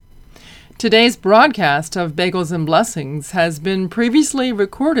Today's broadcast of Bagels and Blessings has been previously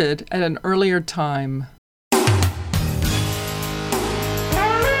recorded at an earlier time.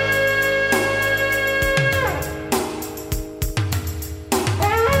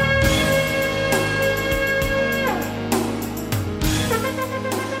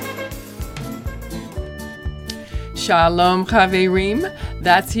 Shalom Chaverim,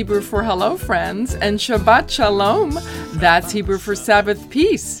 that's Hebrew for hello friends, and Shabbat Shalom, that's Hebrew for Sabbath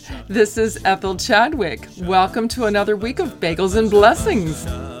peace. This is Ethel Chadwick. Welcome to another week of Bagels and Blessings.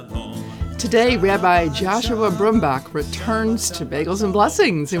 Today, Rabbi Joshua Brumbach returns to Bagels and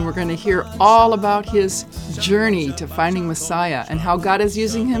Blessings, and we're going to hear all about his journey to finding Messiah and how God is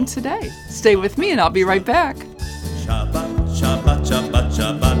using him today. Stay with me and I'll be right back. Shabbat, Shabbat, Shabbat,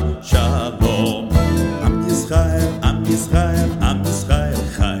 Shabbat, Shalom. Am Yisrael, Am Yisrael, Am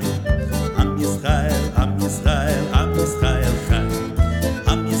Yisrael Chai. Am Yisrael, Am Yisrael, Am Yisrael Chai.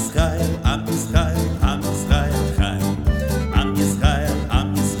 Am Yisrael, Am Yisrael, Am Yisrael Chai. Am Yisrael,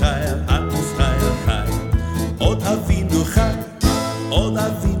 Am Yisrael, Am Yisrael Chai. Od Avinu Chai, Od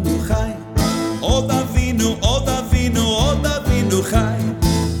Avinu Chai. Od Avinu, Od Avinu, Od Avinu Chai.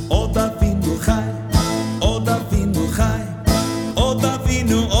 Od Avinu Chai. Od Avinu Chai, Od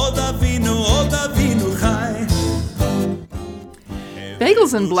Avinu, Od Avinu, Od Avinu Chai.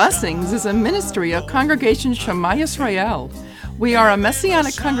 Bagels and Blessings is a ministry of Congregation Shema Yisrael. We are a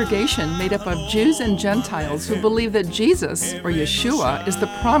Messianic congregation made up of Jews and Gentiles who believe that Jesus, or Yeshua, is the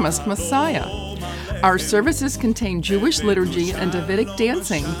promised Messiah. Our services contain Jewish liturgy and Davidic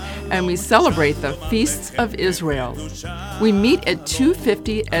dancing, and we celebrate the Feasts of Israel. We meet at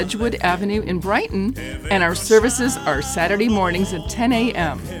 250 Edgewood Avenue in Brighton, and our services are Saturday mornings at 10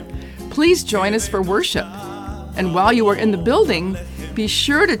 a.m. Please join us for worship. And while you are in the building, be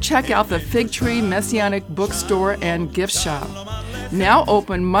sure to check out the Fig Tree Messianic Bookstore and Gift Shop. Now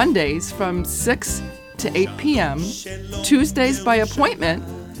open Mondays from 6 to 8 p.m., Tuesdays by appointment,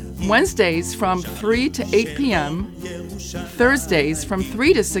 Wednesdays from 3 to 8 p.m., Thursdays from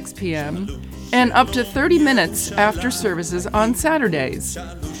 3 to 6 p.m., and up to 30 minutes after services on Saturdays.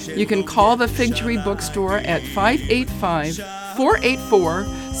 You can call the Fig Tree Bookstore at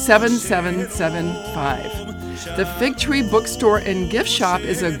 585-484-7775. The Fig Tree Bookstore and Gift Shop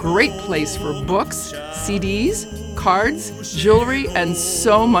is a great place for books, CDs, cards, jewelry, and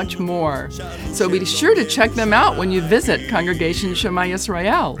so much more. So be sure to check them out when you visit Congregation Shema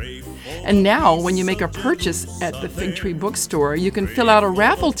Yisrael. And now, when you make a purchase at the Fig Tree Bookstore, you can fill out a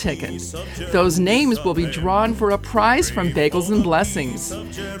raffle ticket. Those names will be drawn for a prize from Bagels and Blessings.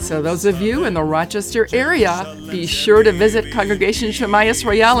 So those of you in the Rochester area, be sure to visit Congregation Shema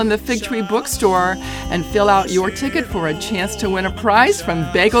Yisrael in the Fig Tree Bookstore and fill out your ticket for a chance to win a prize from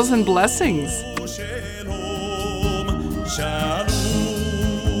Bagels and Blessings. Shalom,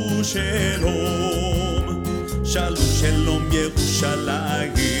 Shalom, Shalom, Shalom,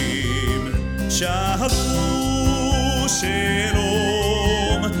 Yerushalayim. Shalom,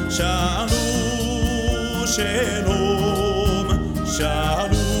 Shalom, Shalom, Shalom,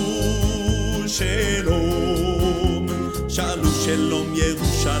 Shalom, Shalom, Shalom, Shalom,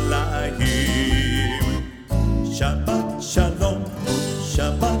 Yerushalayim. Shabbat Shalom,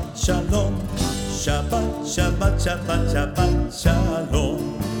 Shabbat Shalom, Shabbat, Shabbat, Shabbat, Shabbat, Shalom,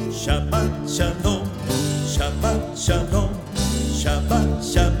 Shabbat Shalom, Shabbat Shalom, Shabbat,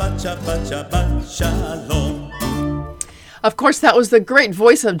 Shabbat, Shabbat, Shabbat, Shalom. Of course, that was the great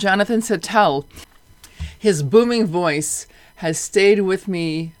voice of Jonathan Settel. His booming voice has stayed with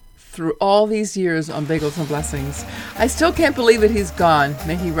me through all these years on Bagels and Blessings. I still can't believe that he's gone.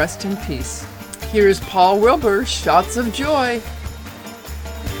 May he rest in peace. Here's Paul Wilbur, Shouts of Joy.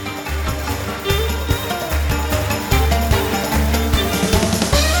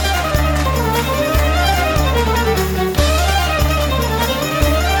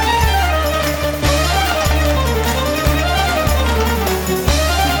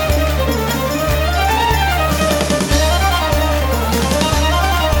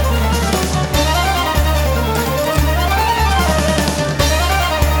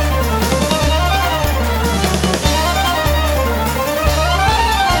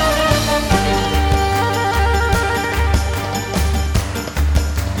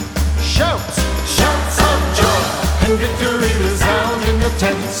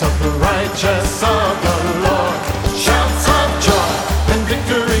 Tents of the righteous of the Lord. Shouts of joy and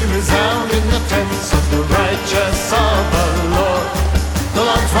victory resound in the tents of the righteous of the Lord. The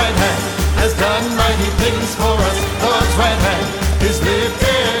Lord's right hand has done mighty things for us. The Lord's right hand is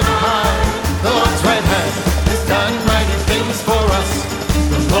lifted high. The Lord's right hand has done mighty things for us.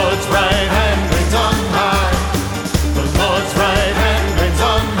 The Lord's right hand reigns on high. The Lord's right hand reigns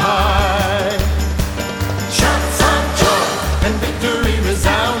on high.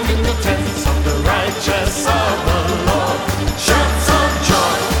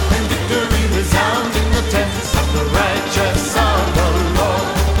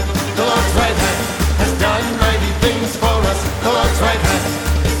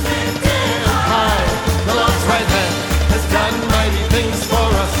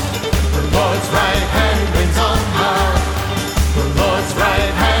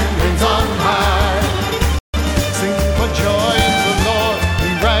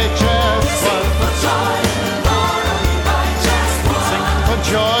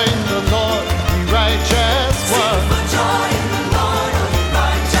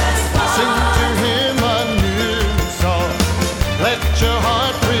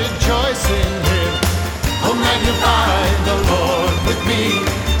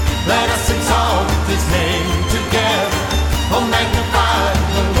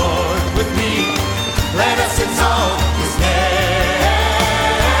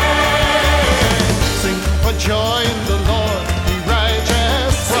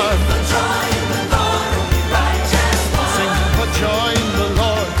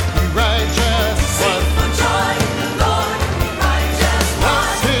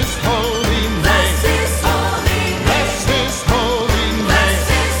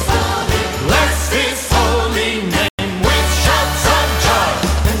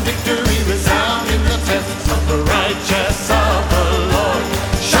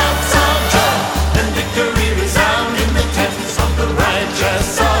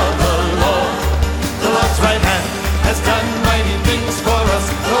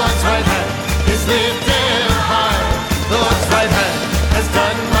 lifted high. The Lord's right hand has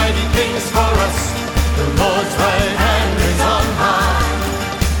done mighty things for us. The Lord's right hand is on high.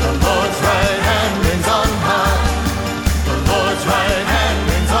 The Lord's right hand is on high. The Lord's right hand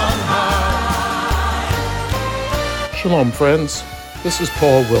is on high. Shalom, friends. This is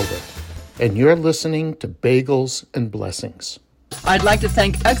Paul Wilbur, and you're listening to Bagels and Blessings. I'd like to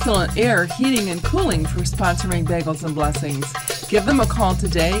thank Excellent Air Heating and Cooling for sponsoring Bagels and Blessings. Give them a call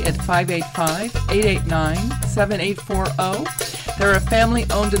today at 585-889-7840. They're a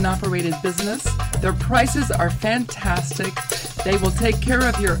family-owned and operated business. Their prices are fantastic. They will take care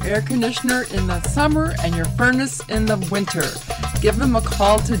of your air conditioner in the summer and your furnace in the winter. Give them a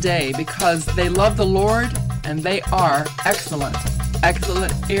call today because they love the Lord and they are excellent.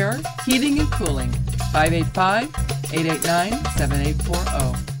 Excellent Air Heating and Cooling,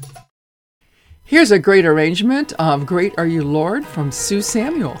 585-889-7840. Here's a great arrangement of Great Are You, Lord from Sue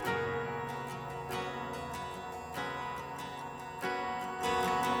Samuel.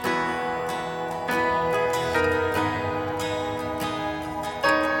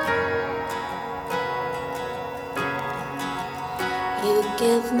 You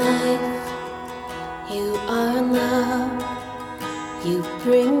give life, you are love. You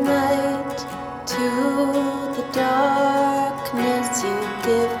bring light to the darkness, you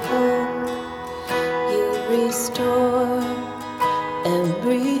give hope, you restore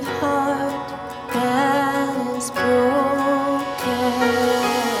every heart that is broken.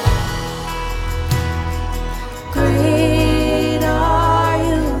 Great are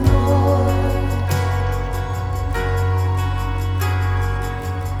you, Lord.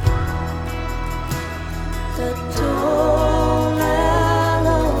 The door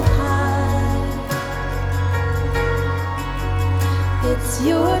it's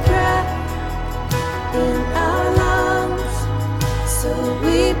your breath in our lungs, so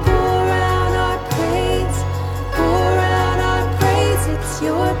we pour out our praise, pour out our praise. It's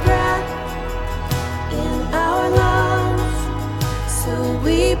your breath in our lungs, so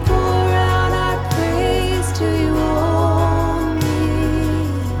we pour out our praise to you only.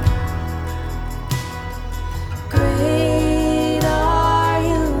 Great are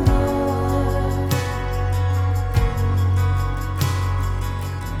you, Lord.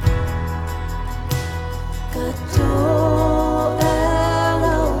 Gadol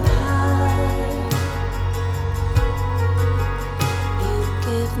Elohai, you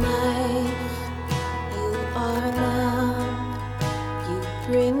give life, you are love, you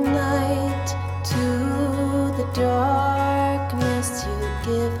bring light to the darkness, you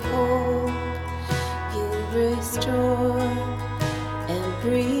give hope, you restore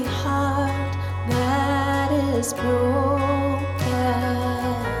every heart that is broken.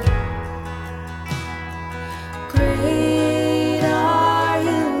 Great are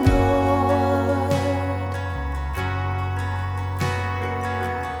you, Lord.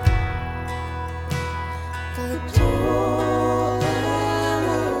 Gadol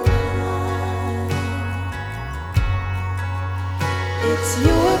Elohai. It's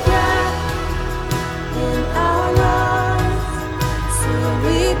your breath in our lungs, so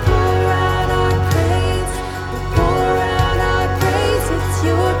we pour out our praise, we pour out our praise. It's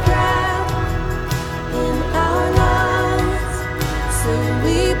your breath in our lungs, so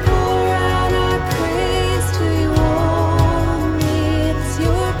we pour out our praise to you only. It's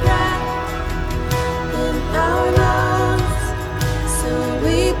your breath in our lungs, so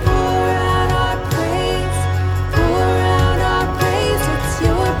we pour out our praise, pour out our praise. It's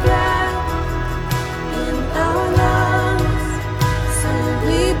your breath in our lungs, so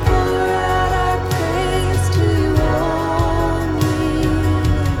we pour out our praise to you only.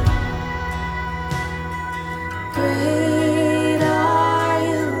 Great are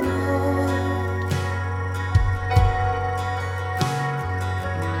you, Lord.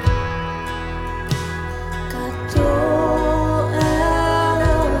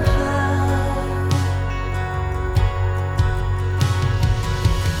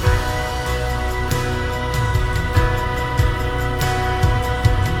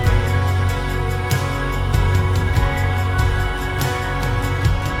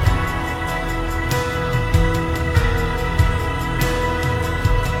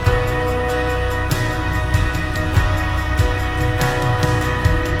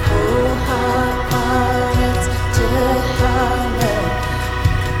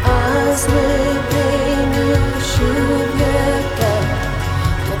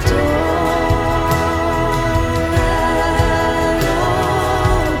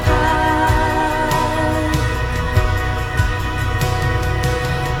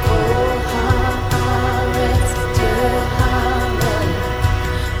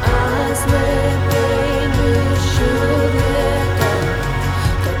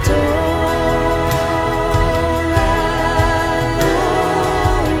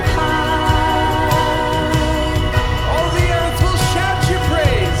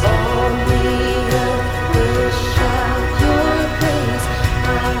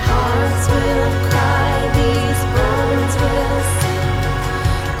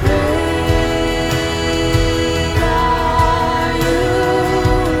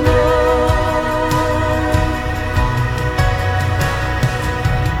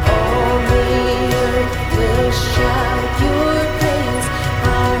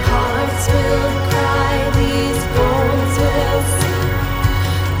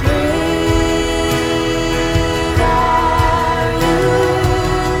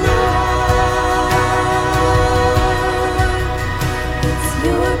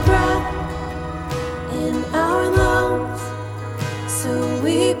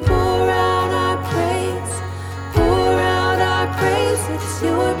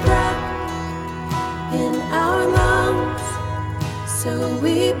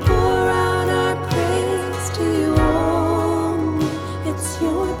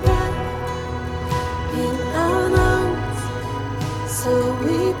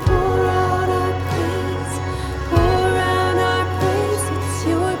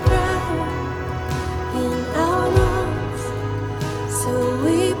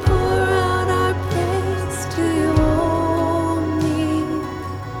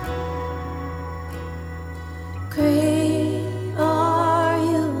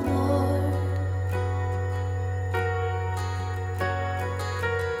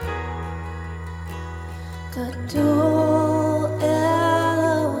 Gadol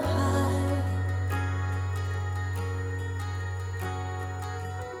Elohai.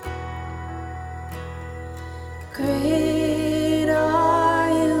 Great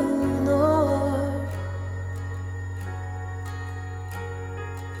are you, Lord.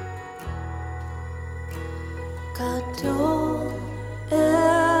 Gadol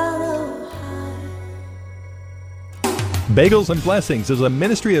Elohai. Bagels and Blessings is a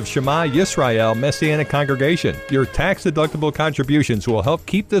ministry of Shema Yisrael Messianic Congregation. Your tax-deductible contributions will help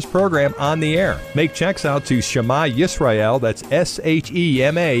keep this program on the air. Make checks out to Shema Yisrael, that's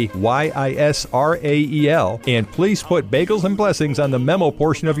SHEMAYISRAEL, and please put Bagels and Blessings on the memo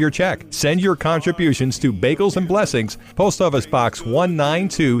portion of your check. Send your contributions to Bagels and Blessings, Post Office Box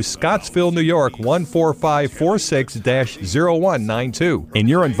 192, Scottsville, New York 14546-0192. And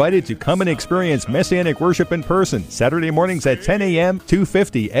you're invited to come and experience Messianic worship in person, Saturday mornings at 10 a.m.,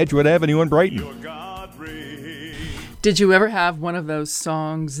 250 Edgewood Avenue in Brighton. Did you ever have one of those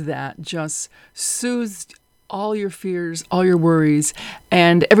songs that just soothed all your fears, all your worries,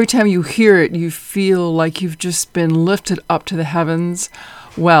 and every time you hear it, you feel like you've just been lifted up to the heavens?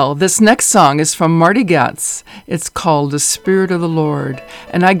 Well, this next song is from Marty Goetz. It's called The Spirit of the Lord,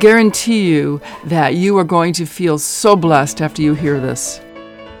 and I guarantee you that you are going to feel so blessed after you hear this.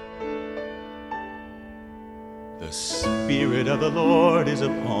 The Spirit of the Lord is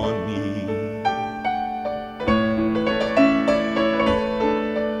upon me.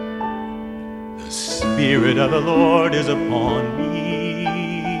 The Spirit of the Lord is upon me.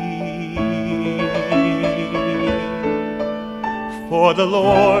 For the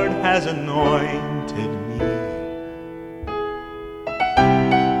Lord has anointed me.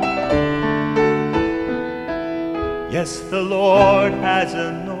 Yes, the Lord has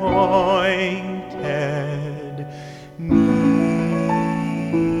anointed me.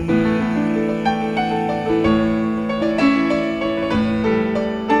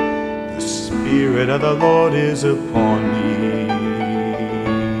 The Spirit of the Lord is upon me.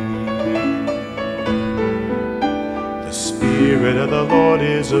 The Spirit of the Lord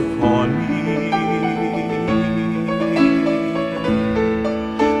is upon me.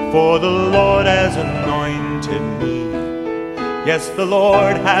 For the Lord has anointed me. Yes, the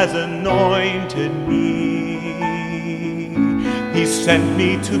Lord has anointed me. He sent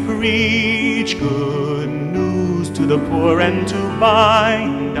me to preach good news to the poor and to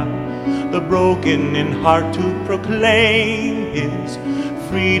bind up the broken in heart, to proclaim His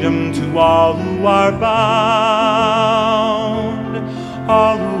freedom to all who are bound,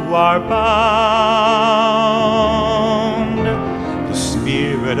 all who are bound. The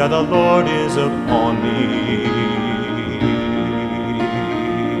Spirit of the Lord is upon me.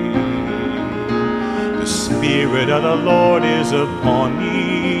 The Spirit of the Lord is upon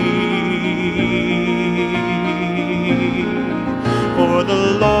me. For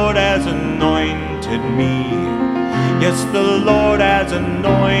the Lord has anointed me. Yes, the Lord has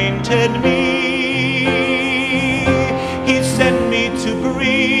anointed me. He sent me to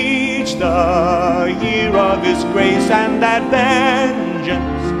preach the year of His grace, and that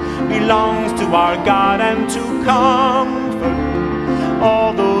vengeance belongs to our God, and to comfort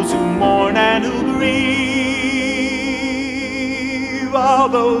all those who mourn and who grieve, all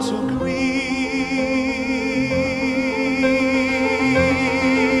those who grieve.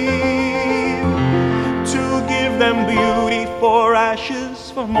 To give them beauty for ashes,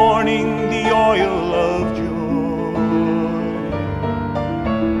 for mourning the oil of joy,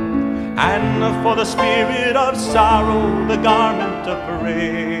 and for the spirit of sorrow, the garment of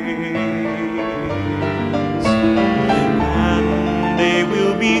praise. And they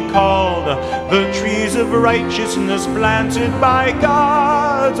will be called the trees of righteousness, planted by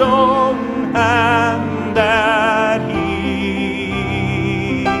God's own hand, that He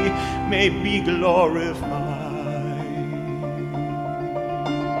may be glorified.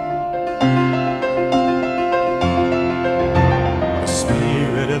 The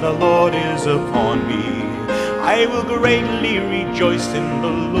Spirit of the Lord is upon me. I will greatly rejoice in the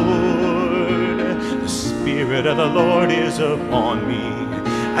Lord. The Spirit of the Lord is upon me,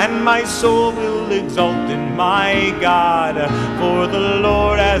 and my soul will exult in my God. For the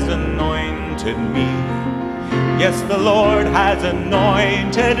Lord has anointed me. Yes, the Lord has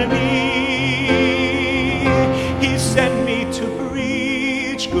anointed me. He sent me to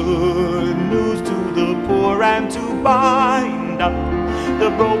preach good news to the poor, and to bind up the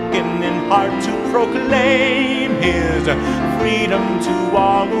broken in heart, to proclaim His freedom to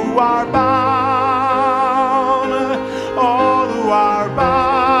all who are bound, all who are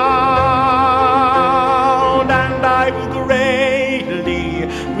bound. And I will greatly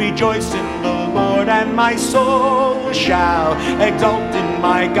rejoice in the Lord. Lord, and my soul shall exult in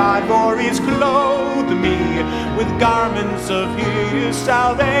my God, for He's clothed me with garments of His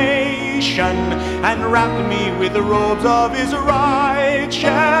salvation, and wrapped me with the robes of His righteousness.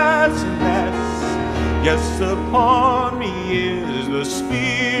 Yes, upon me is the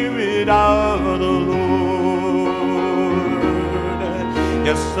Spirit of the Lord.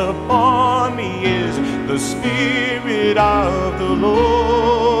 Yes, upon me is the Spirit of the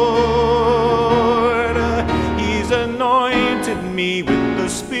Lord. He's anointed me with the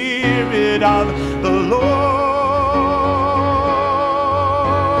Spirit of the Lord.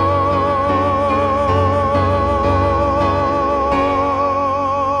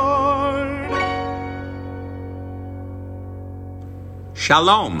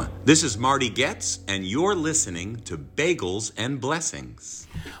 Shalom, this is Marty Getz, and you're listening to Bagels and Blessings.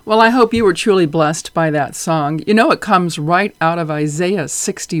 Well, I hope you were truly blessed by that song. You know, it comes right out of Isaiah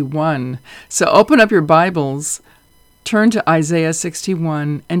 61. So open up your Bibles, turn to Isaiah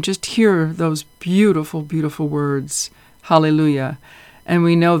 61, and just hear those beautiful, beautiful words. Hallelujah. And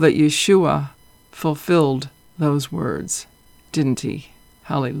we know that Yeshua fulfilled those words, didn't he?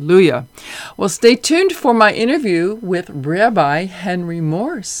 Hallelujah. Well, stay tuned for my interview with Rabbi Henry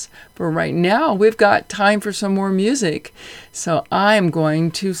Morse. For right now, we've got time for some more music. So I'm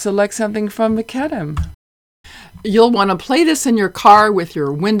going to select something from Mekedem. You'll want to play this in your car with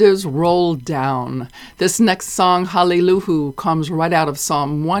your windows rolled down. This next song, Hallelujah, comes right out of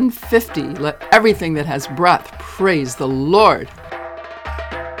Psalm 150. Let everything that has breath praise the Lord.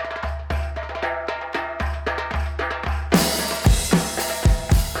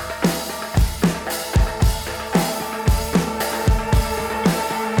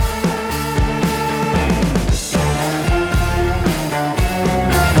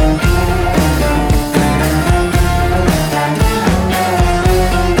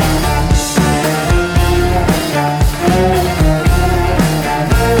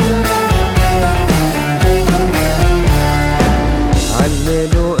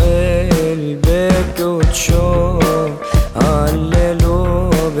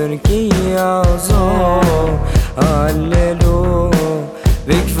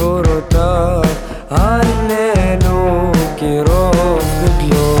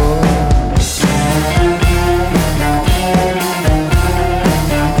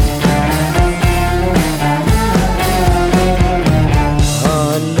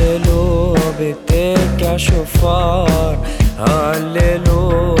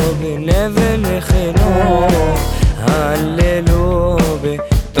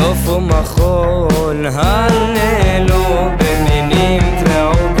 Hallelujah,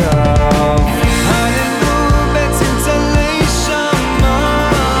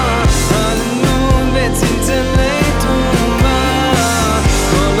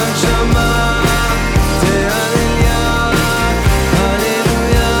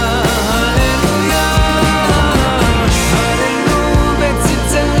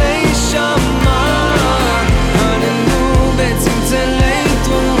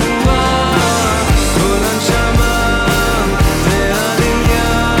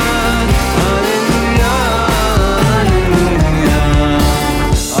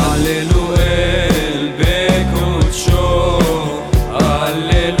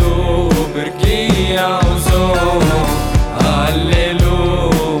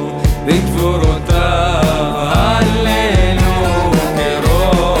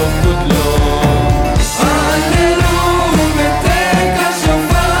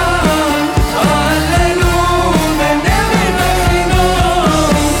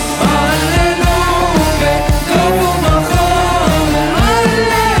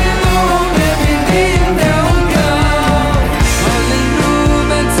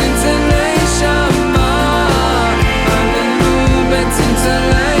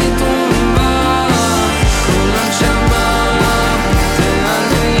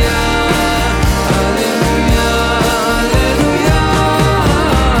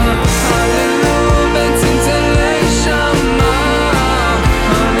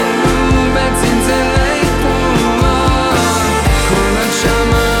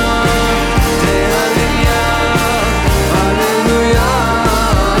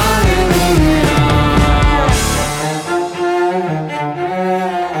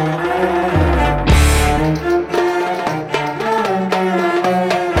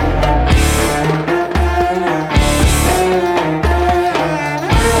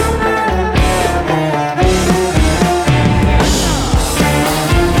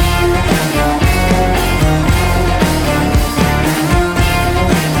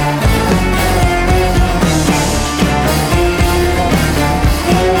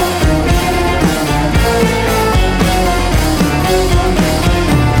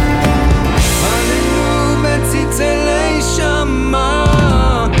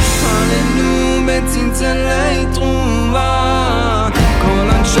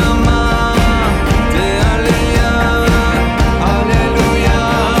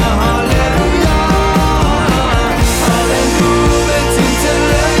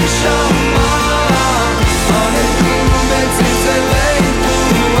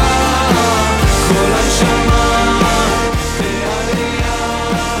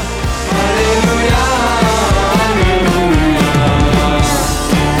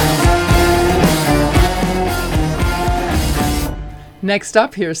 Next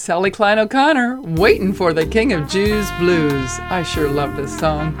up, here's Sally Klein O'Connor, Waiting for the King of Jews Blues. I sure love this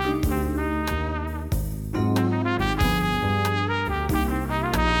song.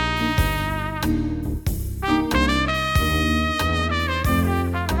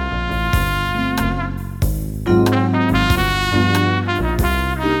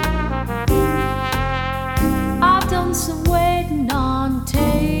 I've done some waiting on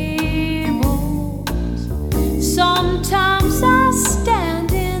tables. Sometimes I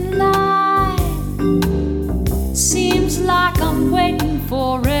stand in line. Seems like I'm waiting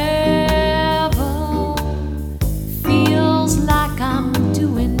forever. Feels like I'm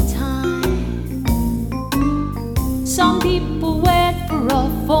doing time. Some people wait for a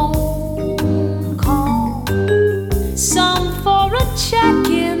phone call. Some for a check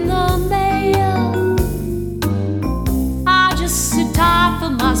in the mail. I just sit tight for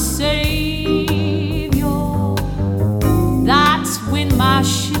my Savior. That's when my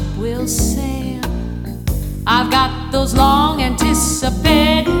ship will sail. I've got those long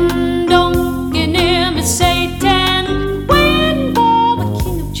anticipating, don't get near me, Satan. Waiting for the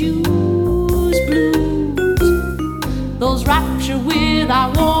King of Jews blues. Those rapture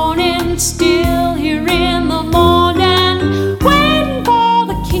without warning, still here in the morning. Waiting for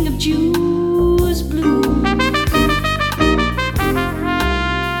the King of Jews blues.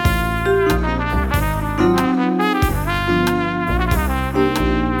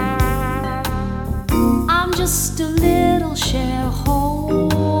 I'm just a little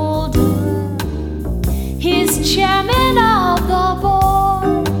shareholder. He's chairman of the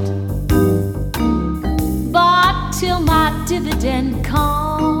board. But till my dividend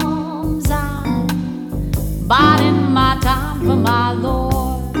comes, I'm biding my time for my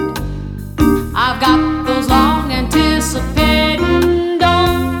Lord. I've got those long anticipating,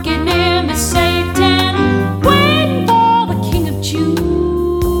 don't get near me, Satan. Waiting for the King of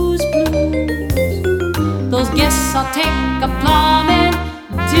Jews blues. Those guests I'll take a plumbing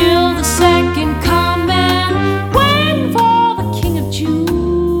till the second coming. Waiting for the King of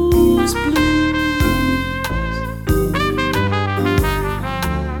Jews blues.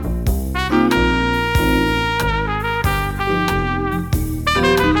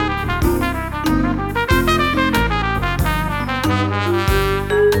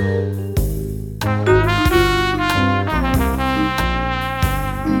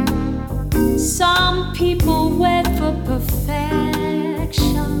 Some people wait for perfection,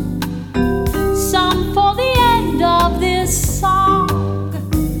 some for the end of this song.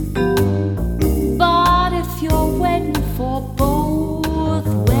 But if you're waiting for both,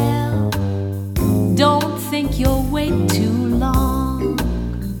 well, don't think you'll wait too long.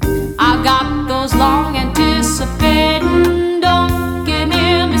 I've got those long anticipating, don't get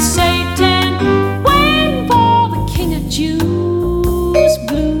near me, Satan. Waiting for the King of Jews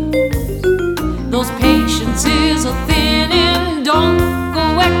blues. Those patiences are thinning, don't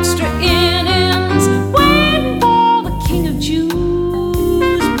go extra innings. Waiting for the King of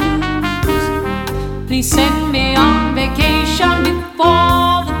Jews blues. Please send me on vacation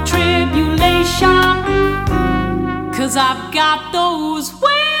before the tribulation, 'cause I've got those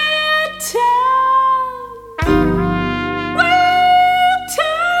waiting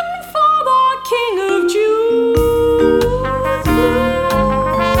for the King of Jews blues.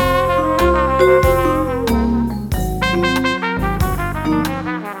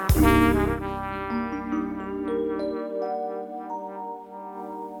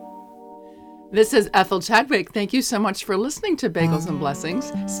 This is Ethel Chadwick. Thank you so much for listening to Bagels and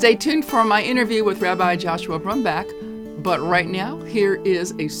Blessings. Stay tuned for my interview with Rabbi Joshua Brumbach. But right now, here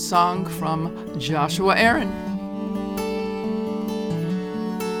is a song from Joshua Aaron.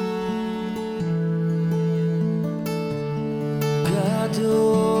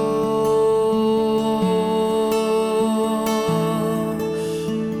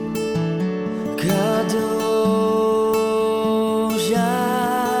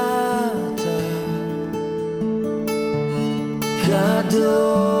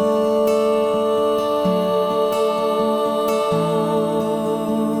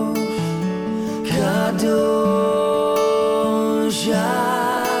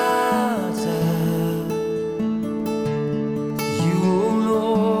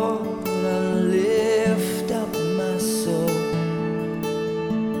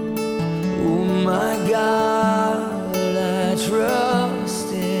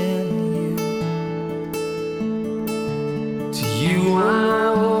 You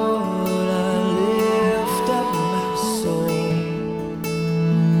are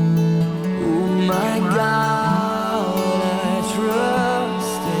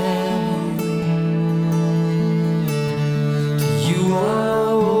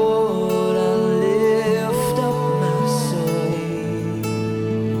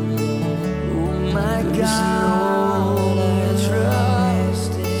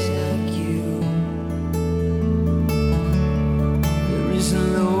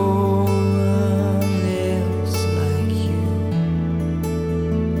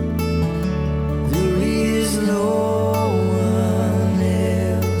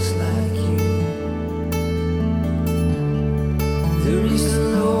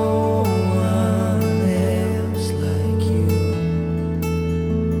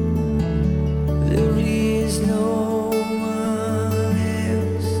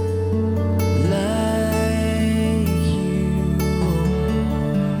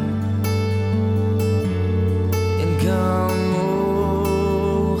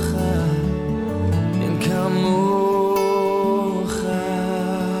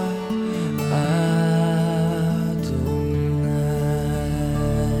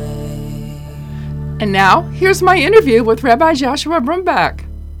And now, here's my interview with Rabbi Joshua Brumbach.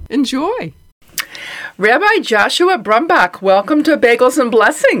 Enjoy. Rabbi Joshua Brumbach, welcome to Bagels and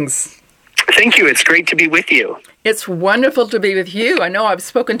Blessings. Thank you. It's great to be with you. It's wonderful to be with you. I know I've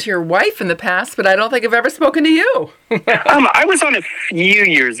spoken to your wife in the past, but I don't think I've ever spoken to you. I was on a few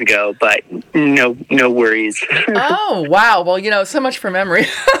years ago, but no worries. Oh, wow. Well, so much for memory.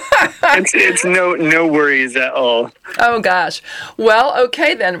 It's no worries at all. Oh, gosh. Well,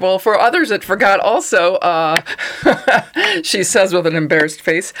 okay then. Well, for others that forgot also, she says with an embarrassed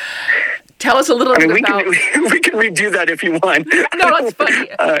face, tell us a little bit about... We can redo that if you want. No, it's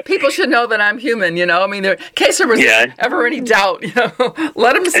funny. People should know that I'm human, I mean, in case there was ever any doubt,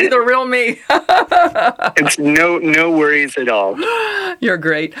 let them see the real me. It's no worries at all. You're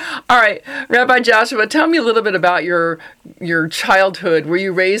great. All right, Rabbi Joshua, tell me a little bit about your childhood. Were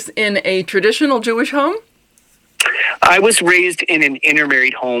you raised in a traditional Jewish home? I was raised in an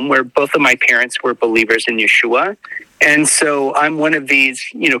intermarried home where both of my parents were believers in Yeshua. And so I'm one of these,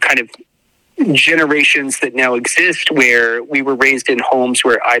 kind of generations that now exist where we were raised in homes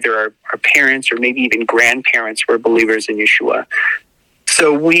where either our parents or maybe even grandparents were believers in Yeshua.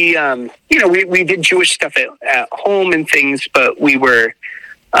 So we did Jewish stuff at home and things, but we were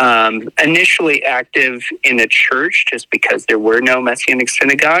initially active in a church just because there were no Messianic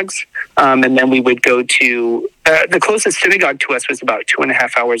synagogues. And then we would go to, the closest synagogue to us was about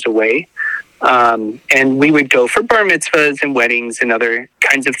 2.5 hours away. And we would go for bar mitzvahs and weddings and other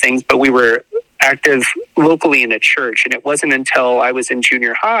kinds of things, but we were active locally in a church. And it wasn't until I was in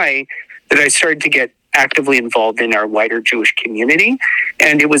junior high that I started to get actively involved in our wider Jewish community.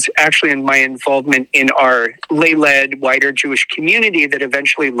 And it was actually in my involvement in our lay-led wider Jewish community that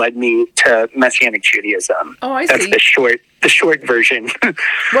eventually led me to Messianic Judaism. Oh, I see. That's the short version.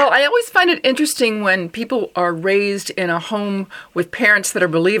 Well, I always find it interesting when people are raised in a home with parents that are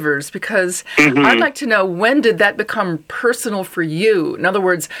believers, because I'd like to know, when did that become personal for you? In other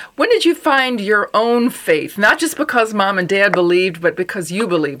words, when did you find your own faith? Not just because mom and dad believed, but because you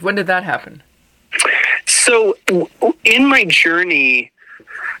believed. When did that happen? So in my journey,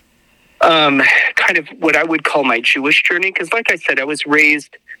 kind of what I would call my Jewish journey, because like I said, I was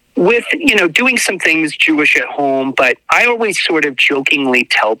raised with, doing some things Jewish at home, but I always sort of jokingly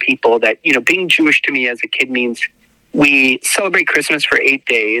tell people that, being Jewish to me as a kid means we celebrate Christmas for 8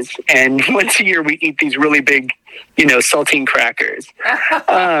 days, and once a year we eat these really big, saltine crackers.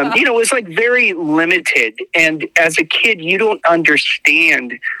 It was like very limited. And as a kid, you don't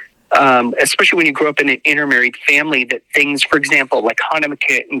understand, especially when you grow up in an intermarried family, that things, for example, like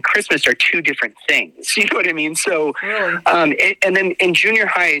Hanukkah and Christmas are two different things. You know what I mean? So, and then in junior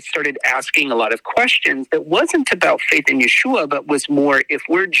high, I started asking a lot of questions that wasn't about faith in Yeshua, but was more, if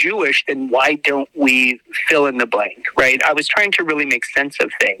we're Jewish, then why don't we fill in the blank, right? I was trying to really make sense of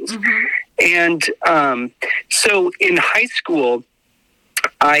things. And so in high school,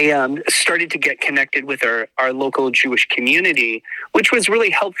 I started to get connected with our local Jewish community, which was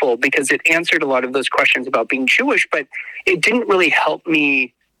really helpful because it answered a lot of those questions about being Jewish, but it didn't really help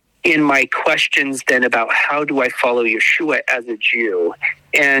me in my questions then about how do I follow Yeshua as a Jew.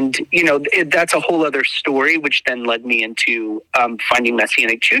 And, that's a whole other story, which then led me into finding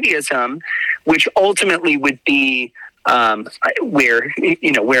Messianic Judaism, which ultimately would be where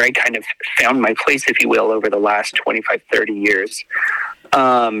I kind of found my place, if you will, over the last 25, 30 years.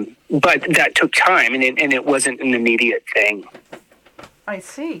 But that took time, and it wasn't an immediate thing. I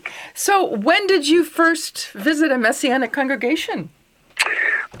see. So when did you first visit a Messianic congregation?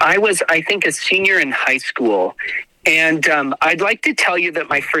 I was, I think, a senior in high school. And I'd like to tell you that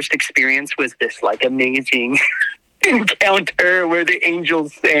my first experience was this amazing encounter where the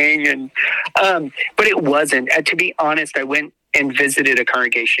angels sang, but it wasn't. To be honest, I went and visited a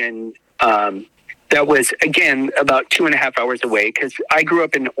congregation that was, again, about 2.5 hours away, because I grew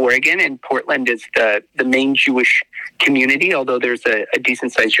up in Oregon, and Portland is the main Jewish community, although there's a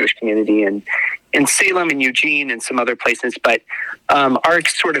decent-sized Jewish community in Salem and Eugene and some other places. But our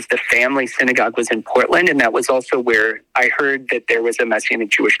sort of the family synagogue was in Portland, and that was also where I heard that there was a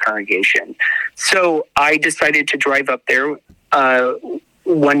Messianic Jewish congregation. So I decided to drive up there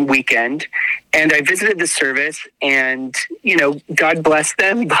one weekend, and I visited the service, and, God bless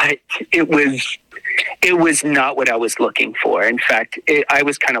them, but it was not what I was looking for. In fact, I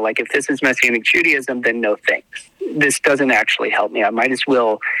was kind of like, if this is Messianic Judaism, then no thanks. This doesn't actually help me. I might as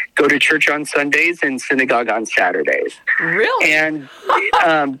well go to church on Sundays and synagogue on Saturdays. Really? And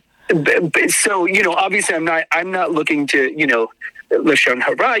so, obviously I'm not looking to, Lashon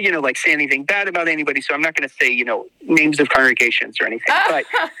Hara, say anything bad about anybody. So I'm not going to say, names of congregations or anything. But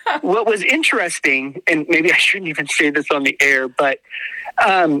what was interesting, and maybe I shouldn't even say this on the air, but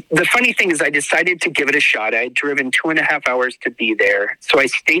The funny thing is I decided to give it a shot. I had driven 2.5 hours to be there. So I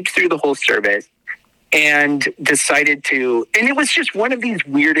stayed through the whole service and decided to, and it was just one of these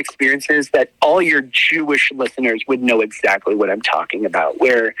weird experiences that all your Jewish listeners would know exactly what I'm talking about,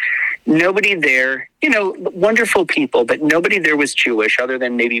 where nobody there, wonderful people, but nobody there was Jewish other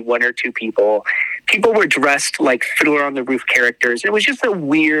than maybe one or two people. People were dressed like Fiddler on the Roof characters. It was just a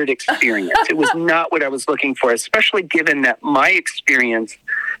weird experience. It was not what I was looking for, especially given that my experience,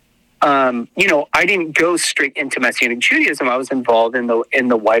 I didn't go straight into Messianic Judaism. I was involved in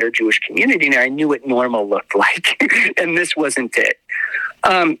the wider Jewish community, and I knew what normal looked like, and this wasn't it.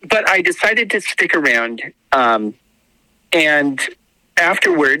 But I decided to stick around, and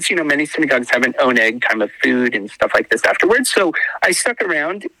afterwards, many synagogues have an oneg time of food and stuff like this afterwards. So I stuck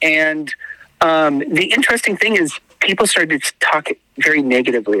around, and the interesting thing is people started to talk very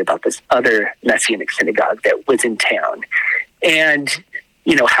negatively about this other Messianic synagogue that was in town. And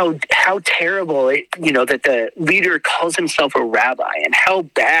how terrible it, that the leader calls himself a rabbi, and how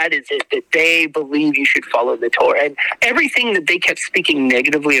bad is it that they believe you should follow the Torah, and everything that they kept speaking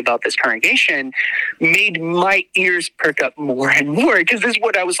negatively about this congregation made my ears perk up more and more, because this is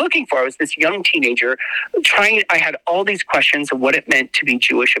what I was looking for. I was this young teenager I had all these questions of what it meant to be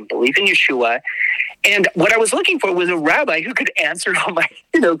Jewish and believe in Yeshua. And what I was looking for was a rabbi who could answer all my,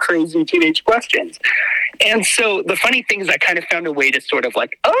 crazy teenage questions. And so the funny thing is I kind of found a way to sort of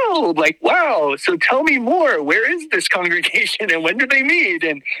wow, so tell me more. Where is this congregation and when do they meet?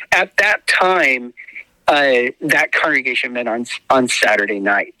 And at that time, that congregation met on Saturday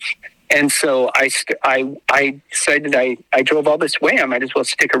nights. And so I decided I drove all this way. I might as well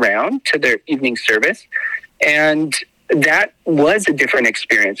stick around to their evening service. And that was a different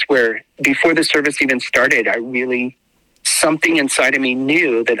experience where before the service even started, something inside of me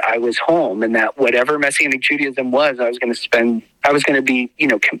knew that I was home and that whatever Messianic Judaism was, I was going to be,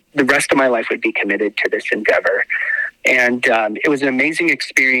 the rest of my life would be committed to this endeavor. And it was an amazing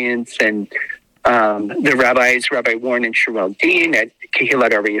experience. And the rabbis, Rabbi Warren and Sherelle Dean at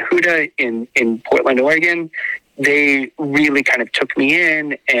Kehilat Ar Yehuda in Portland, Oregon, they really kind of took me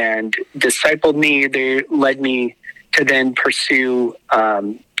in and discipled me. They led me to then pursue,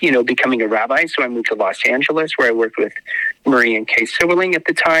 becoming a rabbi. So I moved to Los Angeles, where I worked with Marie and Kay Silverling at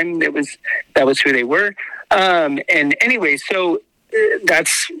the time. That was who they were. And anyway, so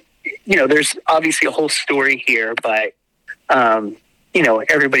that's, there's obviously a whole story here, but,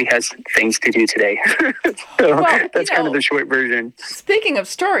 everybody has things to do today. So that's kind of the short version. Speaking of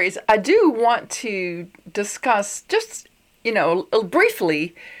stories, I do want to discuss just,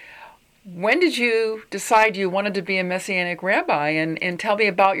 briefly, when did you decide you wanted to be a Messianic rabbi, and tell me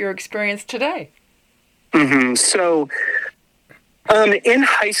about your experience today? Mm-hmm. So in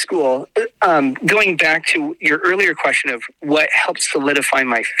high school, going back to your earlier question of what helped solidify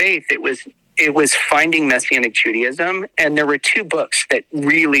my faith, it was finding Messianic Judaism, and there were two books that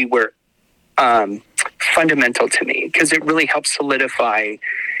really were fundamental to me, because it really helped solidify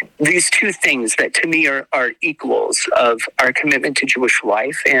these two things that to me are equals of our commitment to Jewish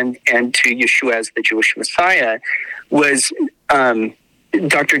life and to Yeshua as the Jewish Messiah. Was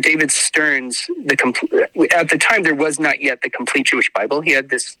Dr. David Stern's, at the time there was not yet the complete Jewish Bible. He had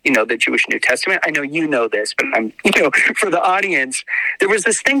this, the Jewish New Testament. I know you know this, but for the audience, there was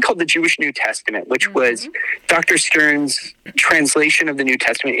this thing called the Jewish New Testament, which was Dr. Stern's translation of the New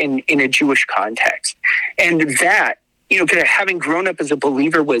Testament in a Jewish context. And that, having grown up as a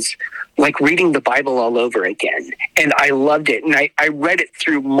believer was like reading the Bible all over again. And I loved it. And I read it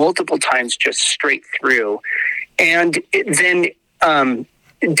through multiple times, just straight through. And then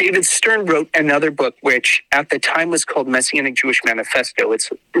David Stern wrote another book, which at the time was called Messianic Jewish Manifesto. It's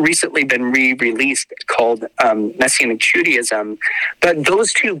recently been re-released called Messianic Judaism. But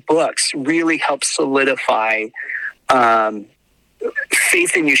those two books really helped solidify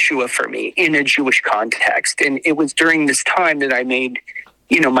faith in Yeshua for me in a Jewish context. And it was during this time that I made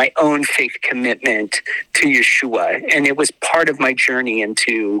my own faith commitment to Yeshua. And it was part of my journey in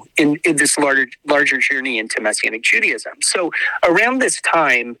this larger journey into Messianic Judaism. So around this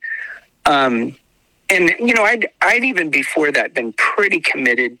time, I'd even before that been pretty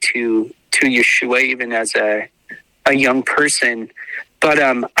committed to Yeshua, even as a young person. But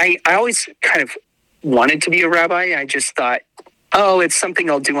I always kind of wanted to be a rabbi. I just thought, it's something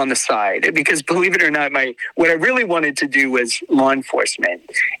I'll do on the side, because believe it or not, what I really wanted to do was law enforcement.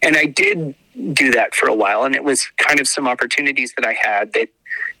 And I did do that for a while. And it was kind of some opportunities that I had that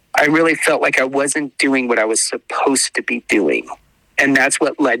I really felt like I wasn't doing what I was supposed to be doing. And that's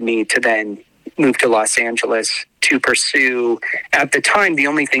what led me to then move to Los Angeles to pursue, at the time, the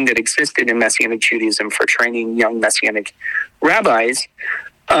only thing that existed in Messianic Judaism for training young Messianic rabbis.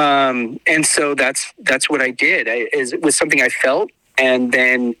 And so that's what I did. It was something I felt. And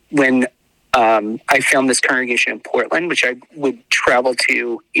then when I found this congregation in Portland, which I would travel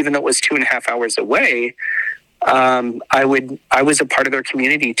to, even though it was 2.5 hours away, I was a part of their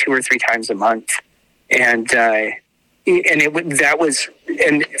community 2 or 3 times a month. And through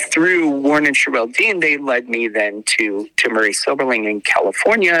Warren and Sherelle Dean, they led me then to Murray Silberling in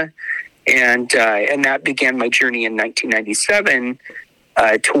California. And that began my journey in 1997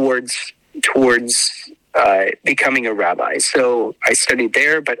 towards becoming a rabbi. So I studied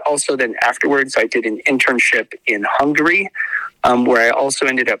there, but also then afterwards I did an internship in Hungary, where I also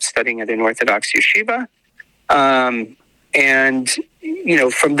ended up studying at an Orthodox yeshiva. And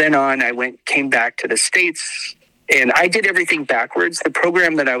from then on, I came back to the States, and I did everything backwards. The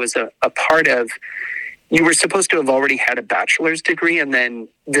program that I was a part of, you were supposed to have already had a bachelor's degree, and then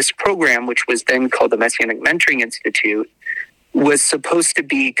this program, which was then called the Messianic Mentoring Institute, was supposed to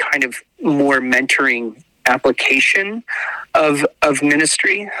be kind of more mentoring application of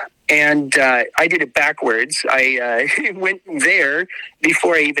ministry. And I did it backwards. I went there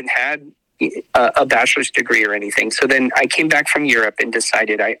before I even had a bachelor's degree or anything. So then I came back from Europe and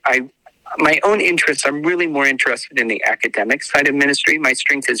decided my own interests, I'm really more interested in the academic side of ministry. My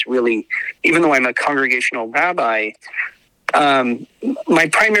strength is really, even though I'm a congregational rabbi, my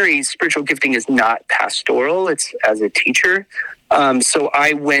primary spiritual gifting is not pastoral, it's as a teacher. So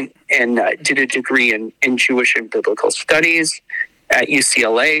I went and did a degree in Jewish and Biblical Studies at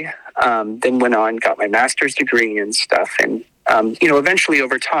UCLA, then went on, got my master's degree and stuff. And, eventually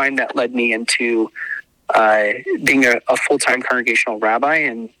over time that led me into being a full-time congregational rabbi.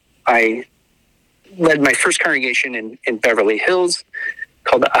 And I led my first congregation in Beverly Hills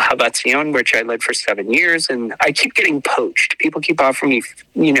called Ahavat Zion, which I led for 7 years. And I keep getting poached. People keep offering me,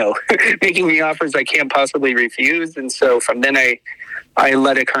 making me offers I can't possibly refuse. And so from then I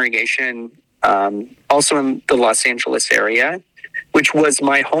led a congregation also in the Los Angeles area, which was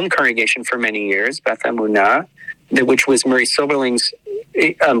my home congregation for many years, Beth Emunah, which was Murray Silberling's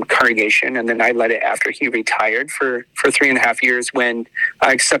congregation. And then I led it after he retired for 3.5 years, when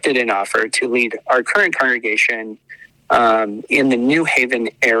I accepted an offer to lead our current congregation in the New Haven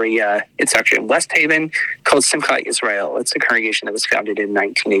area. It's actually in West Haven, called Simchat Israel. It's a congregation that was founded in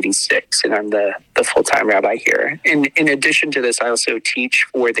 1986, and I'm the full-time rabbi here. And in addition to this, I also teach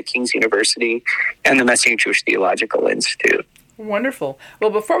for the King's University and the Messianic Jewish Theological Institute. Wonderful. Well,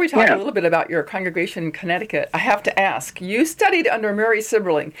 before we talk a little bit about your congregation in Connecticut, I have to ask, you studied under Murray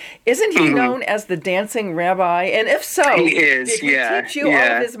Silberling. Isn't he known as the dancing rabbi? And if so, he is, did he teach you all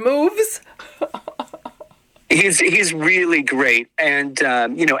of his moves? He's really great. And,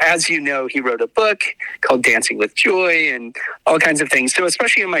 as you know, he wrote a book called Dancing with Joy and all kinds of things. So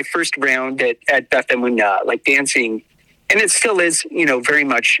especially in my first round at Beth Emunah, like dancing, and it still is, very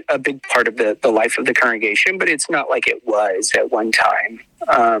much a big part of the life of the congregation, but it's not like it was at one time.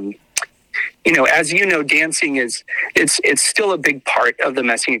 As you know, dancing it's still a big part of the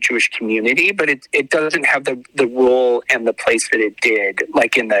Messianic Jewish community, but it doesn't have the role and the place that it did,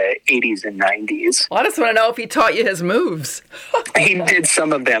 like in the 80s and 90s. Well, I just want to know if he taught you his moves. He did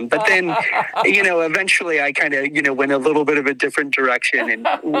some of them, but then, eventually I kind of, went a little bit of a different direction and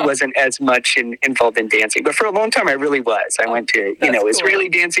wasn't as much involved in dancing. But for a long time, I really was. I went to, Israeli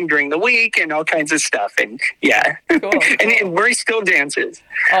dancing during the week and all kinds of stuff. And cool. And Murray still dances.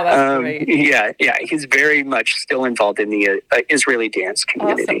 Oh, that's great. Yeah, he's very much still involved in the Israeli dance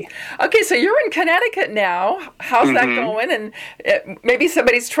community. Awesome. Okay, so you're in Connecticut now. How's that going? And maybe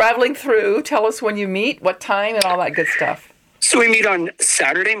somebody's traveling through. Tell us when you meet, what time, and all that good stuff. So we meet on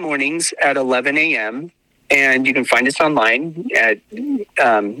Saturday mornings at 11 a.m., and you can find us online at,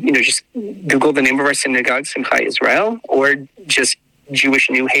 just Google the name of our synagogue, Simchat Israel, or just Jewish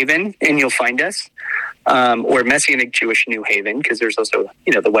New Haven, and you'll find us. Or Messianic Jewish New Haven, because there's also,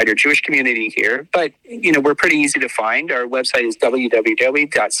 the wider Jewish community here. But, we're pretty easy to find. Our website is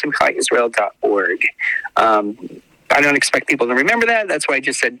www.simchatisrael.org. I don't expect people to remember that. That's why I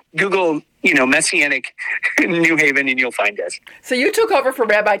just said Google, Messianic New Haven, and you'll find us. So you took over for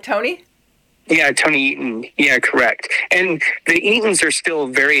Rabbi Tony? Yeah, Tony Eaton. Yeah, correct. And the Eatons are still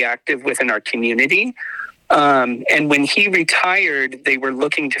very active within our community. And when he retired, they were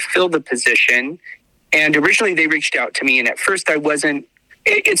looking to fill the position. And originally they reached out to me, and at first I wasn't.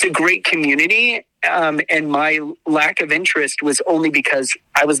 It's a great community, and my lack of interest was only because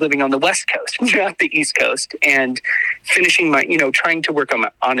I was living on the West Coast, not the East Coast, and finishing my, trying to work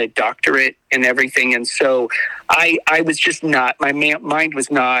on a doctorate and everything. And so I was just not, my mind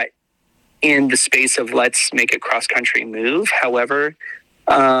was not in the space of let's make a cross-country move. However,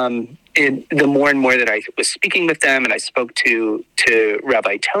 the more and more that I was speaking with them, and I spoke to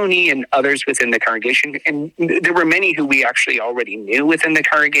Rabbi Tony and others within the congregation, and there were many who we actually already knew within the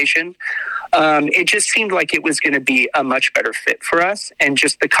congregation, it just seemed like it was going to be a much better fit for us. And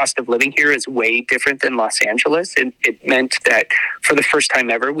just the cost of living here is way different than Los Angeles. It meant that for the first time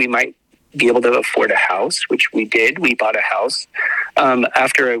ever, we might be able to afford a house, which we did. We bought a house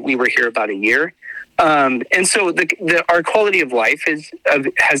after we were here about a year. And so our quality of life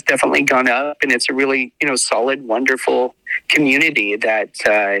has definitely gone up, and it's a really, solid, wonderful community that,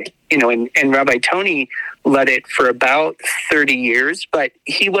 and Rabbi Tony led it for about 30 years, but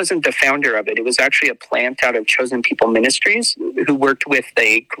he wasn't the founder of it. It was actually a plant out of Chosen People Ministries who worked with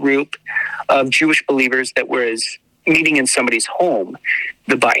a group of Jewish believers that was meeting in somebody's home,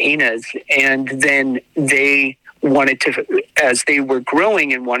 the Ba'enas, and then they wanted to, as they were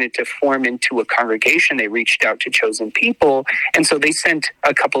growing and wanted to form into a congregation, they reached out to Chosen People. And so they sent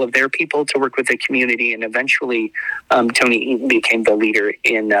a couple of their people to work with the community. And eventually, Tony Eaton became the leader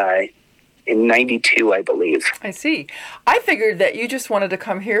in 92, I believe. I see. I figured that you just wanted to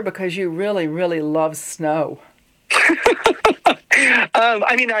come here because you really, really love snow.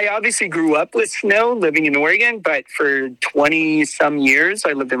 I obviously grew up with snow living in Oregon, but for 20 some years,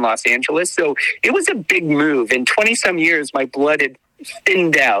 I lived in Los Angeles. So it was a big move. In 20 some years, my blood had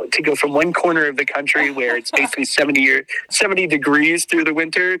thinned out to go from one corner of the country where it's basically 70 degrees through the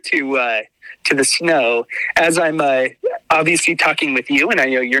winter to the snow. As I'm obviously talking with you, and I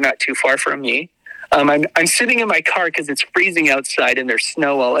know you're not too far from me, I'm sitting in my car because it's freezing outside and there's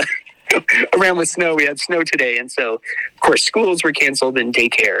snow all around with snow. We had snow today, and so of course schools were canceled and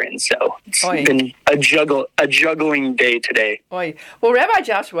daycare, and so it's been a juggling day today. Oy. Well, Rabbi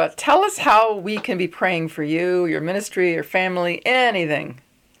Joshua, tell us how we can be praying for you, your ministry, your family, anything.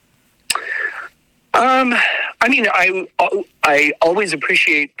 I always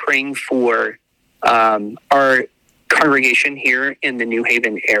appreciate praying for our congregation here in the New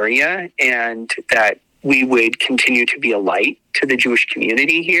Haven area, and that we would continue to be a light to the Jewish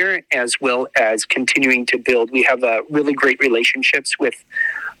community here, as well as continuing to build. We have really great relationships with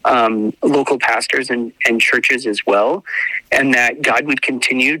local pastors and churches as well, and that God would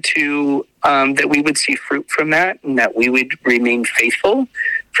continue to, that we would see fruit from that, and that we would remain faithful.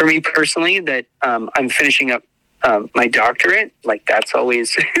 For me personally, that I'm finishing up my doctorate. Like, that's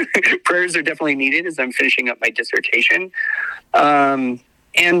always, prayers are definitely needed as I'm finishing up my dissertation.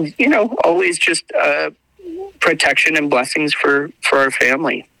 And, always just protection and blessings for our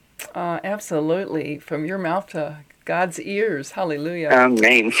family. Absolutely. From your mouth to God's ears. Hallelujah.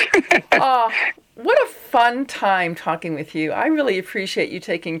 Amen. What a fun time talking with you. I really appreciate you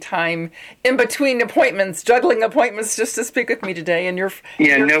taking time in between appointments, juggling appointments, just to speak with me today in your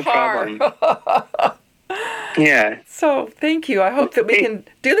no car. Problem. Yeah. So thank you. I hope that we can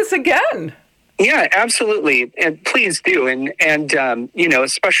do this again. Yeah, absolutely. And please do. And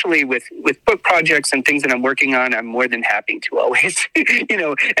especially with book projects and things that I'm working on, I'm more than happy to always,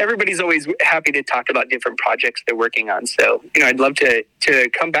 everybody's always happy to talk about different projects they're working on. So, I'd love to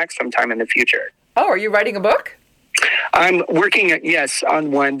come back sometime in the future. Oh, are you writing a book? I'm working,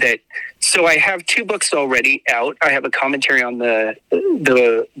 on one so I have 2 books already out. I have a commentary on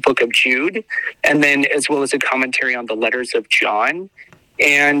the book of Jude, and then as well as a commentary on the letters of John.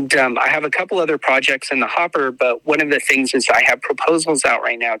 And I have a couple other projects in the hopper, but one of the things is I have proposals out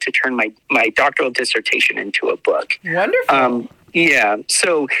right now to turn my doctoral dissertation into a book. Wonderful. Yeah.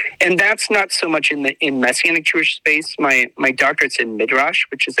 So, and that's not so much in Messianic Jewish space. My doctorate's in Midrash,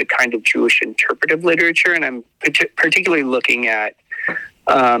 which is a kind of Jewish interpretive literature, and I'm particularly looking at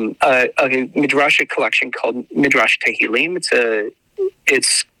a Midrashic collection called Midrash Tehillim.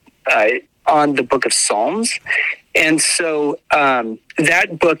 It's on the book of Psalms. And so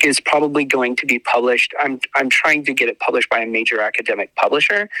that book is probably going to be published. I'm trying to get it published by a major academic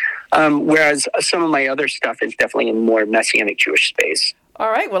publisher, whereas some of my other stuff is definitely in more Messianic Jewish space.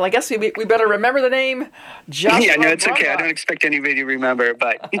 All right. Well, I guess we better remember the name Joshua. Yeah, no, it's Brumbach. okay. I don't expect anybody to remember,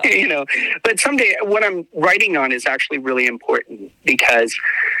 but but someday what I'm writing on is actually really important, because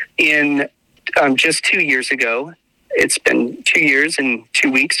in just 2 years ago, it's been 2 years and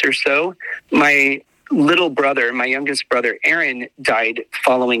 2 weeks or so, my little brother, my youngest brother, Aaron, died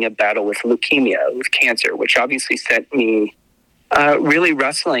following a battle with leukemia, with cancer, which obviously set me really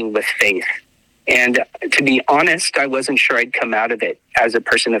wrestling with faith. And to be honest, I wasn't sure I'd come out of it as a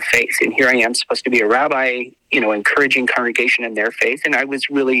person of faith. And here I am, supposed to be a rabbi, encouraging congregation in their faith. And I was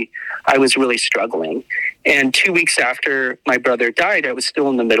really struggling. And 2 weeks after my brother died, I was still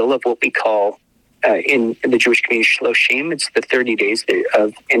in the middle of what we call in the Jewish community, Shloshim. It's the 30 days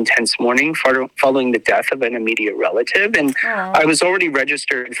of intense mourning following the death of an immediate relative. And I was already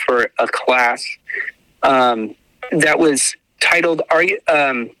registered for a class that was titled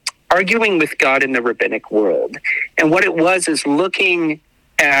Arguing with God in the Rabbinic World. And what it was is looking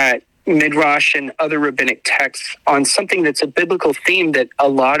at Midrash and other rabbinic texts on something that's a biblical theme that a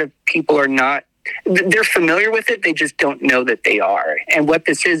lot of people are not, they're familiar with it, they just don't know that they are. And what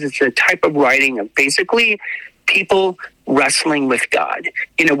this is a type of writing of basically people wrestling with God.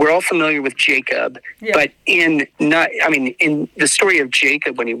 You know, we're all familiar with Jacob, but in the story of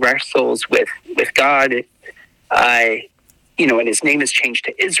Jacob, when he wrestles with God, and his name is changed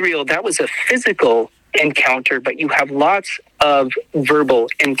to Israel, that was a physical encounter, but you have lots of verbal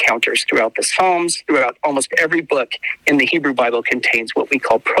encounters throughout the Psalms, throughout almost every book in the Hebrew Bible contains what we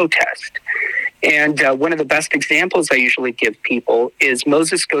call protest. And one of the best examples I usually give people is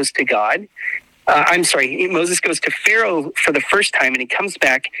Moses goes to God. Moses goes to Pharaoh for the first time, and he comes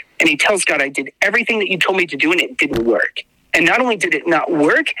back and he tells God, I did everything that you told me to do, and it didn't work. And not only did it not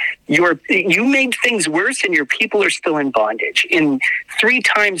work, you made things worse, and your people are still in bondage. In 3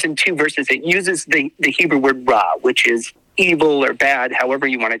 times in 2 verses, it uses the Hebrew word ra, which is evil or bad, however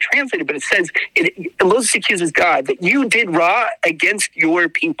you want to translate it. But it says, Moses accuses God that you did ra against your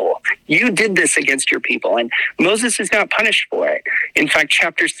people. You did this against your people. And Moses is not punished for it. In fact,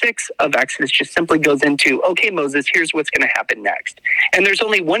 chapter 6 of Exodus just simply goes into, okay, Moses, here's what's going to happen next. And there's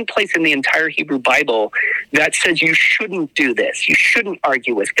only one place in the entire Hebrew Bible that says you shouldn't do this. You shouldn't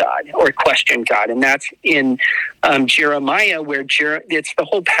argue with God or question God. And that's in Jeremiah, where it's the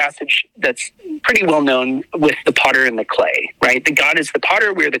whole passage that's pretty well known with the potter and the clay, right? The God is the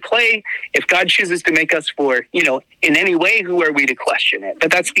potter, we're the clay. If God chooses to make us in any way, who are we to question it? But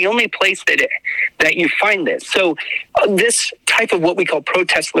that's the only place that you find this. So this type of what we call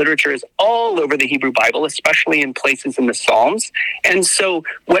protest literature is all over the Hebrew Bible, especially in places in the Psalms. And so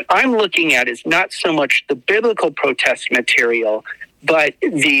what I'm looking at is not so much the biblical protest material, but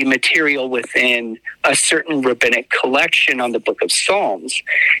the material within a certain rabbinic collection on the Book of Psalms.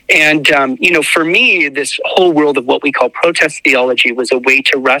 And, for me, this whole world of what we call protest theology was a way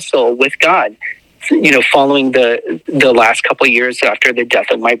to wrestle with God, following the last couple of years after the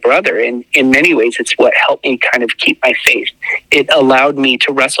death of my brother. And in many ways, it's what helped me kind of keep my faith. It allowed me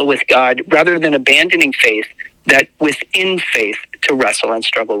to wrestle with God rather than abandoning faith, that within faith to wrestle and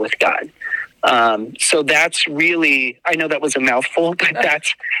struggle with God. So that's really, I know that was a mouthful, but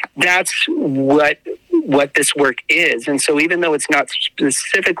that's what this work is. And so even though it's not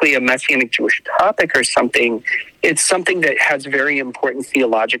specifically a Messianic Jewish topic or something, it's something that has very important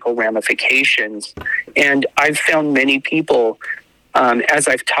theological ramifications. And I've found many people, as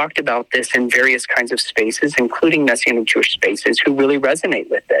I've talked about this in various kinds of spaces, including Messianic Jewish spaces, who really resonate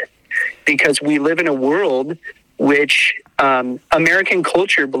with it. Because we live in a world which American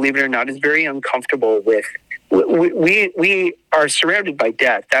culture, believe it or not, is very uncomfortable with. We are surrounded by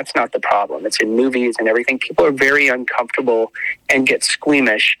death. That's not the problem. It's in movies and everything. People are very uncomfortable and get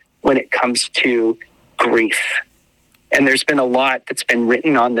squeamish when it comes to grief. And there's been a lot that's been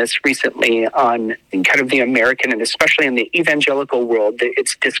written on this recently on kind of the American and especially in the evangelical world,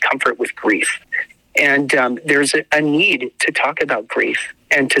 it's discomfort with grief. And there's a need to talk about grief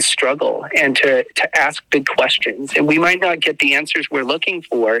and to struggle and to ask big questions. And we might not get the answers we're looking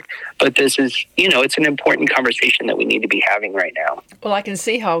for, but this is, it's an important conversation that we need to be having right now. Well, I can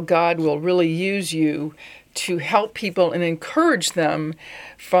see how God will really use you to help people and encourage them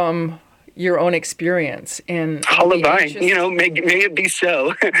from your own experience. And Hallelujah. May it be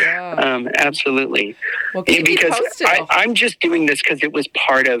so. Yeah. Absolutely. Well, keep me because posted. I'm just doing this because it was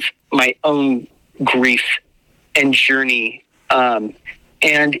part of my own grief and journey.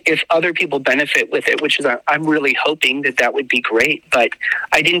 And if other people benefit with it, which is I'm really hoping that would be great. But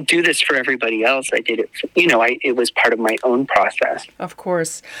I didn't do this for everybody else. I did it, it was part of my own process. Of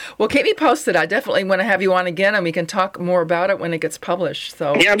course. Well, keep me posted. I definitely want to have you on again, and we can talk more about it when it gets published.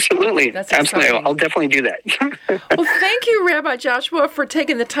 So yeah, absolutely. That's absolutely. exciting. I'll definitely do that. Well, thank you, Rabbi Joshua, for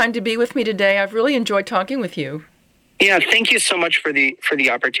taking the time to be with me today. I've really enjoyed talking with you. Yeah, thank you so much for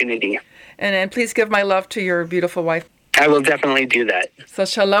the opportunity. And please give my love to your beautiful wife. I will definitely do that. So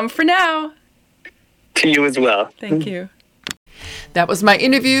shalom for now. To you as well. Thank you. That was my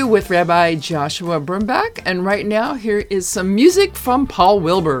interview with Rabbi Joshua Brumbach. And right now, here is some music from Paul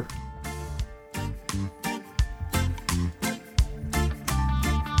Wilbur.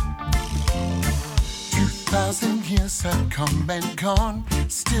 2,000 years have come and gone,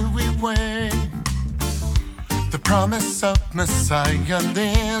 still we wait. The promise of Messiah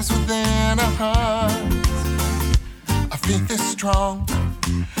lives within our hearts. Our faith is strong,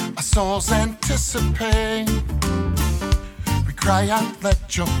 Our souls anticipate. We cry out,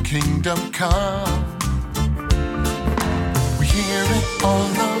 let your kingdom come. We hear it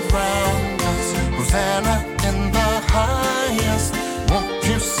all around us. Hosanna in the highest. Won't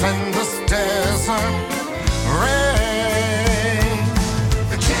you send us desert rain?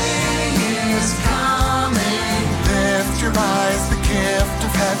 The King is coming. Lift your eyes, the gift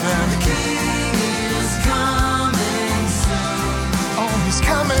of heaven. The King is coming soon. Oh, he's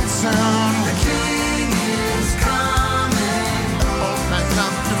coming soon. The King is coming. Open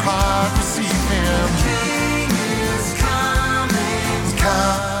up your heart, receive him. The King is coming. He's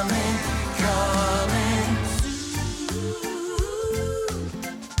coming, coming soon.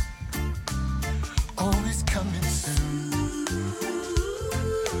 Oh, he's coming soon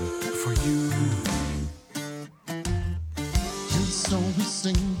for you. And so we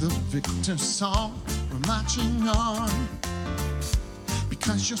sing the victor song. We're marching on.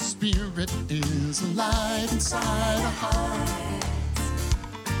 Because your spirit is alive inside our hearts.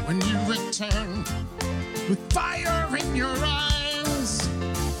 When you return with fire in your eyes,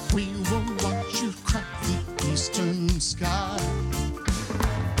 we will watch you crack the eastern sky.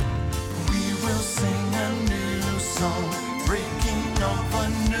 We will sing a new song, breaking of a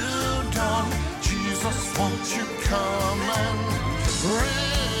new dawn. Jesus, won't you come and reign?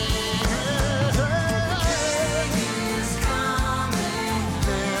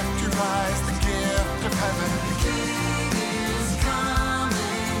 The gift of heaven. The King is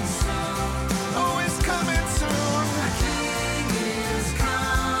coming soon. Oh, he's coming soon. The King is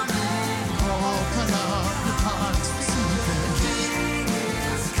coming. Open up your hearts, receive him. The King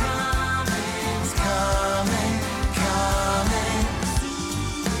is coming. He's coming, coming.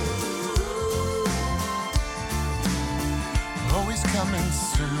 Oh, he's coming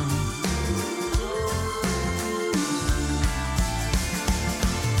soon.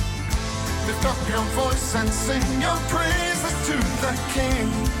 Lift up your voice and sing your praises to the King.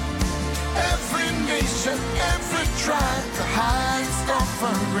 Every nation, every tribe, the highest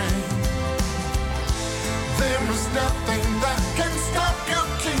offering. There is nothing that can stop your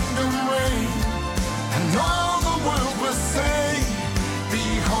kingdom reign. And all the world will say,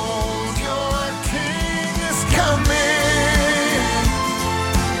 behold, your King is coming.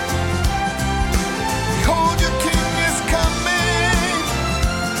 Behold, your King is coming.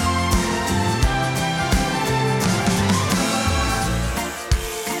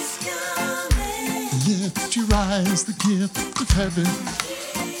 Lift your eyes, the gift of heaven.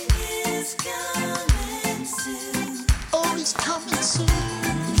 King is coming soon. Oh, he's coming soon.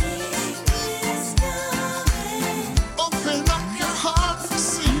 King is coming. Open up your heart,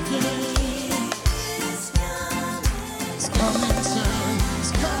 receive him. King is coming. He's coming soon.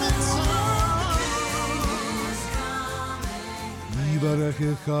 He's coming soon.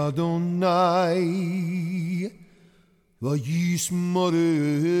 Yivarech Adonai v'yismorecha.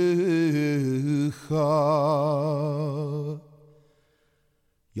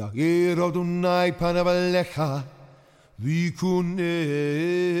 Yagir Adonai panav alecha v'yikunecha.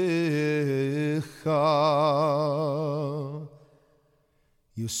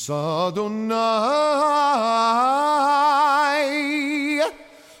 Yisa Adonai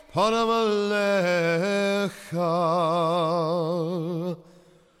panav alecha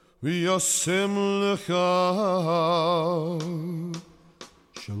v'yasem lecha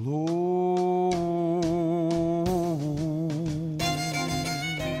shalom.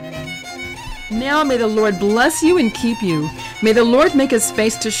 Now may the Lord bless you and keep you. May the Lord make his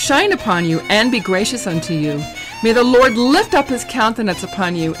face to shine upon you and be gracious unto you. May the Lord lift up his countenance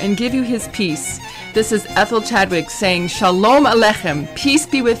upon you and give you his peace. This is Ethel Chadwick saying, Shalom Aleichem, peace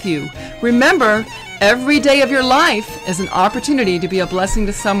be with you. Remember, every day of your life is an opportunity to be a blessing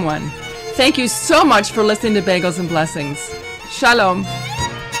to someone. Thank you so much for listening to Bagels and Blessings. Shalom.